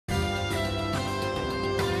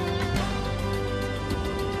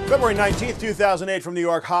February 19th, 2008 from New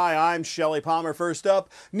York. Hi, I'm Shelley Palmer. First up,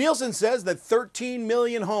 Nielsen says that 13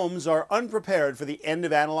 million homes are unprepared for the end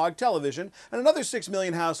of analog television, and another 6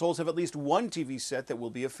 million households have at least one TV set that will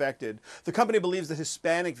be affected. The company believes that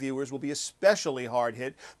Hispanic viewers will be especially hard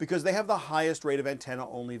hit because they have the highest rate of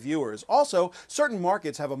antenna-only viewers. Also, certain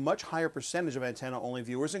markets have a much higher percentage of antenna-only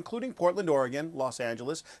viewers, including Portland, Oregon, Los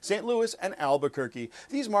Angeles, St. Louis, and Albuquerque.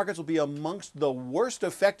 These markets will be amongst the worst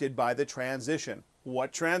affected by the transition.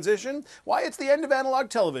 What transition? Why, it's the end of analog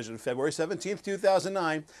television, February 17th,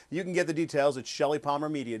 2009. You can get the details at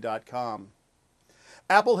shelleypalmermedia.com.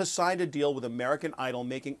 Apple has signed a deal with American Idol,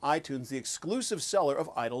 making iTunes the exclusive seller of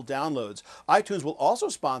Idol downloads. iTunes will also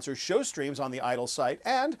sponsor show streams on the Idol site,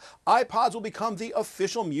 and iPods will become the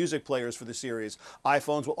official music players for the series.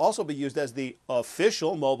 iPhones will also be used as the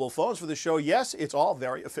official mobile phones for the show. Yes, it's all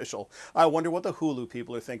very official. I wonder what the Hulu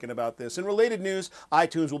people are thinking about this. In related news,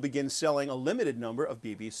 iTunes will begin selling a limited number of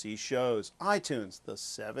BBC shows. iTunes, the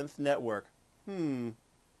seventh network.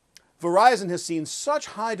 Verizon has seen such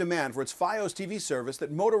high demand for its FiOS TV service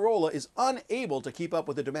that Motorola is unable to keep up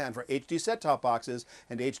with the demand for HD set-top boxes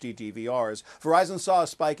and HD DVRs. Verizon saw a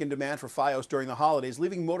spike in demand for FiOS during the holidays,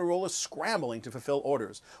 leaving Motorola scrambling to fulfill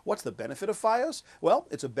orders. What's the benefit of FiOS? Well,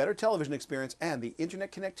 it's a better television experience, and the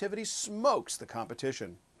internet connectivity smokes the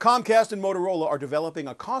competition. Comcast and Motorola are developing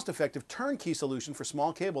a cost-effective turnkey solution for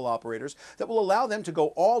small cable operators that will allow them to go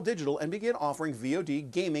all digital and begin offering VOD,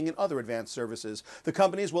 gaming, and other advanced services. The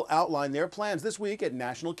companies will outline their plans this week at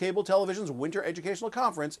National Cable Television's Winter Educational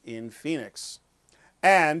Conference in Phoenix.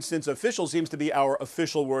 And since official seems to be our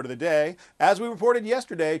official word of the day, as we reported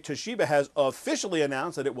yesterday, Toshiba has officially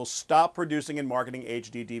announced that it will stop producing and marketing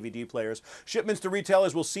HD DVD players. Shipments to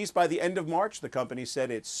retailers will cease by the end of March. The company said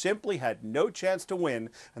it simply had no chance to win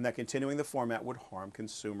and that continuing the format would harm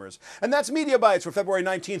consumers. And that's Media Bites for February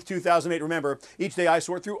 19th, 2008. Remember, each day I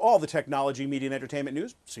sort through all the technology, media, and entertainment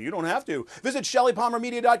news, so you don't have to. Visit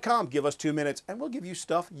shelleypalmermedia.com. Give us 2 minutes, and we'll give you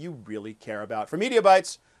stuff you really care about. For Media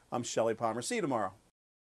Bites, I'm Shelley Palmer. See you tomorrow.